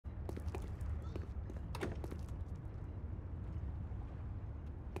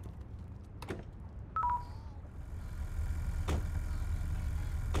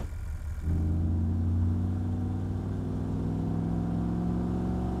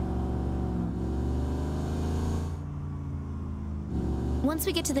Once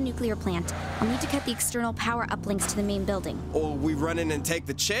we get to the nuclear plant, I'll need to cut the external power uplinks to the main building. Or we run in and take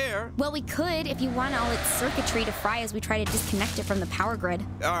the chair. Well, we could if you want all its circuitry to fry as we try to disconnect it from the power grid.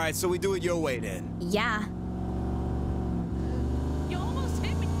 All right, so we do it your way then. Yeah. You almost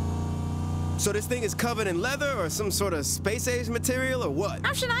hit me. So this thing is covered in leather or some sort of space-age material or what?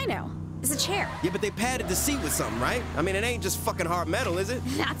 How should I know? It's a chair. Yeah, but they padded the seat with something, right? I mean, it ain't just fucking hard metal, is it?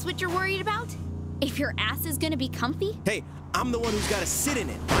 That's what you're worried about? If your ass is gonna be comfy? Hey, I'm the one who's gotta sit in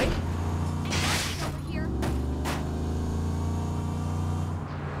it, right? Over here.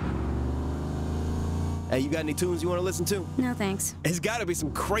 Hey, you got any tunes you want to listen to? No, thanks. There's gotta be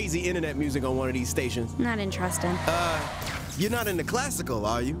some crazy internet music on one of these stations. Not interested. You're not into classical,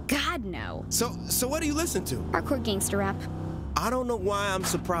 are you? God, no. So what do you listen to? Hardcore gangster rap. I don't know why I'm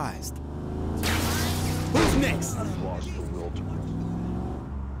surprised. Who's next?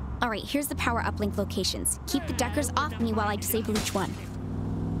 All right, here's the power uplink locations. Keep the deckers off me while I disable each one.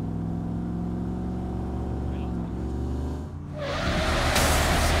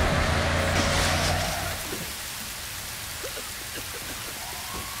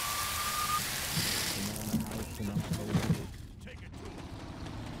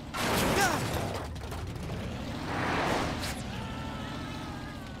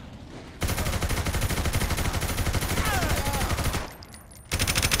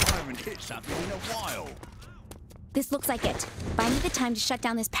 Something in a while. This looks like it. Buy me the time to shut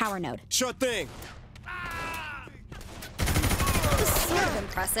down this power node. Sure thing. That was sort of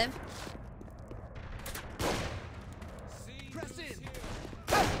impressive. Press in.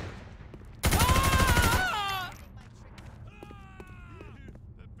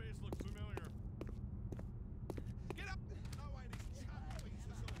 That face looks familiar. Get up!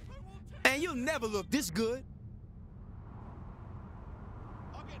 And you'll never look this good.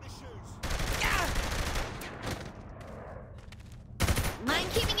 I'll get the shoes. Mind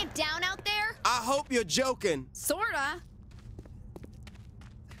keeping it down out there? I hope you're joking. Sorta.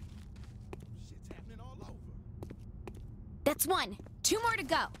 Shit's happening all over. That's one. 2 more to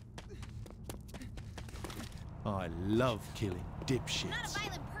go. I love killing dipshits. Not a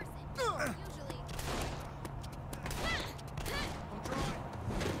violent person. Usually.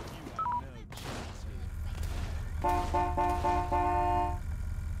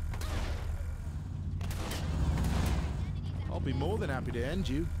 I'll be more than happy to end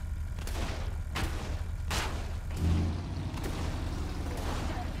you.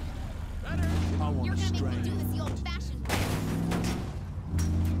 I want You're to gonna make me strain do it. this the old-fashioned way.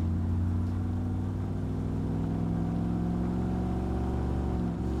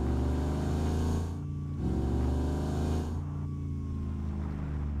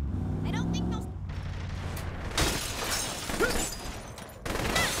 I don't think they'll...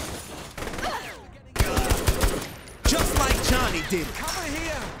 Just like Johnny did it. Cover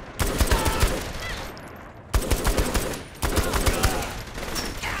here!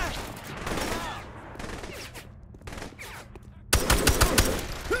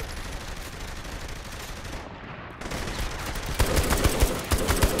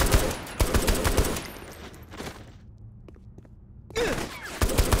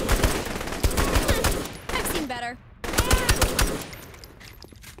 I've seen better.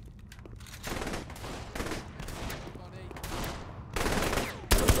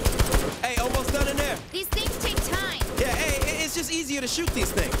 Hey, almost done in there. These things take time. Yeah, hey, it's just easier to shoot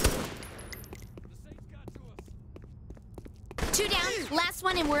these things. The Saints got to us. 2 down, last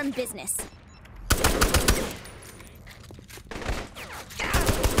one, and we're in business.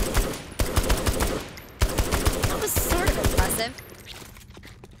 That was sort of impressive.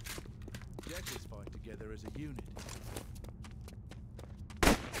 Deckers fight together as a unit.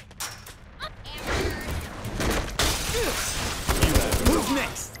 Who's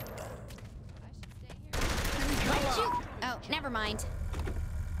next? Why did you... Oh, never mind.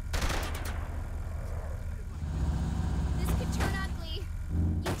 This could turn ugly.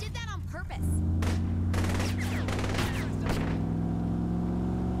 You did that on purpose.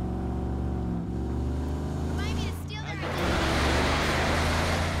 Remind me to steal their identity.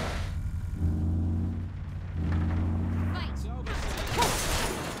 Fight.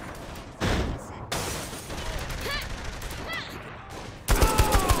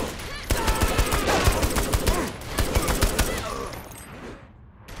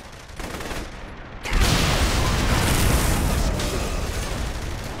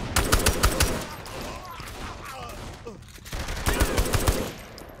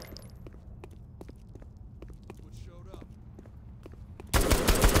 What showed up?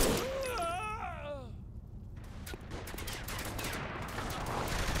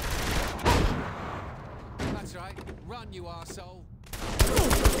 That's right. Run, you arsehole.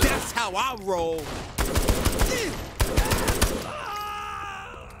 That's how I roll.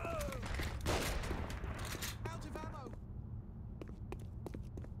 Out of ammo.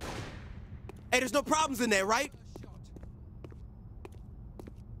 Hey, there's no problems in there, right? Shot.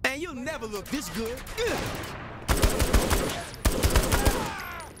 Man, you'll never look this good.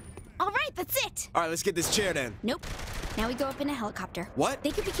 All right, that's it. All right, let's get this chair then. Nope. Now we go up in a helicopter. What?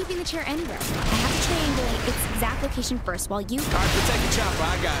 They could be keeping the chair anywhere. I have to triangulate its exact location first while you... All right, protect the chopper.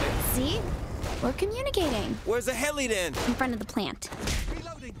 I got it. See? We're communicating. Where's the heli then? In front of the plant.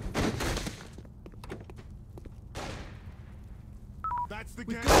 Reloading. That's the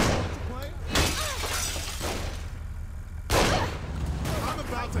game you want to play? I'm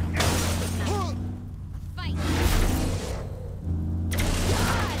about to end it. Fight.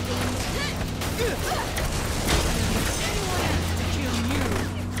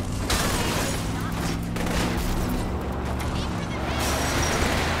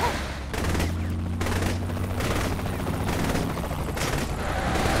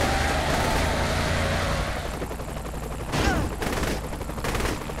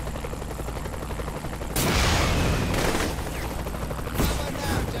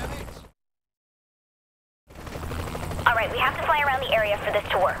 All right, we have to fly around the area for this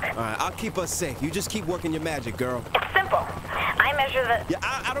to work. All right, I'll keep us safe. You just keep working your magic, girl. It's simple. I measure the... Yeah,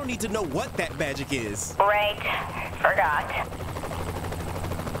 I don't need to know what that magic is. Right. Forgot.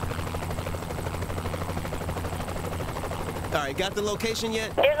 All right, got the location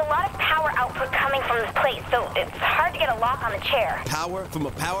yet? There's a lot of power output coming from this place, so it's hard to get a lock on the chair. Power from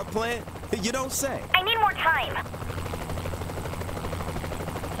a power plant? You don't say. I need more time.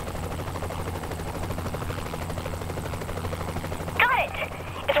 Got it.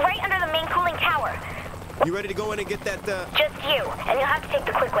 It's right under the main cooling tower. You ready to go in and get that, Just you, and you'll have to take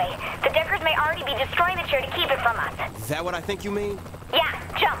the quick way. The Deckers may already be destroying the chair to keep it from us. Is that what I think you mean? Yeah,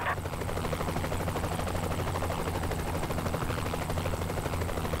 jump.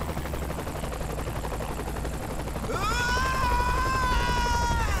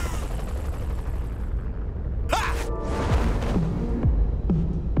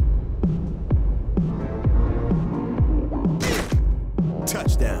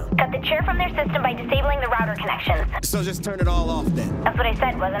 Touchdown. Cut the chair from their system by disabling the router connections. So just turn it all off then. That's what I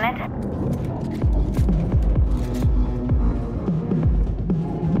said, wasn't it?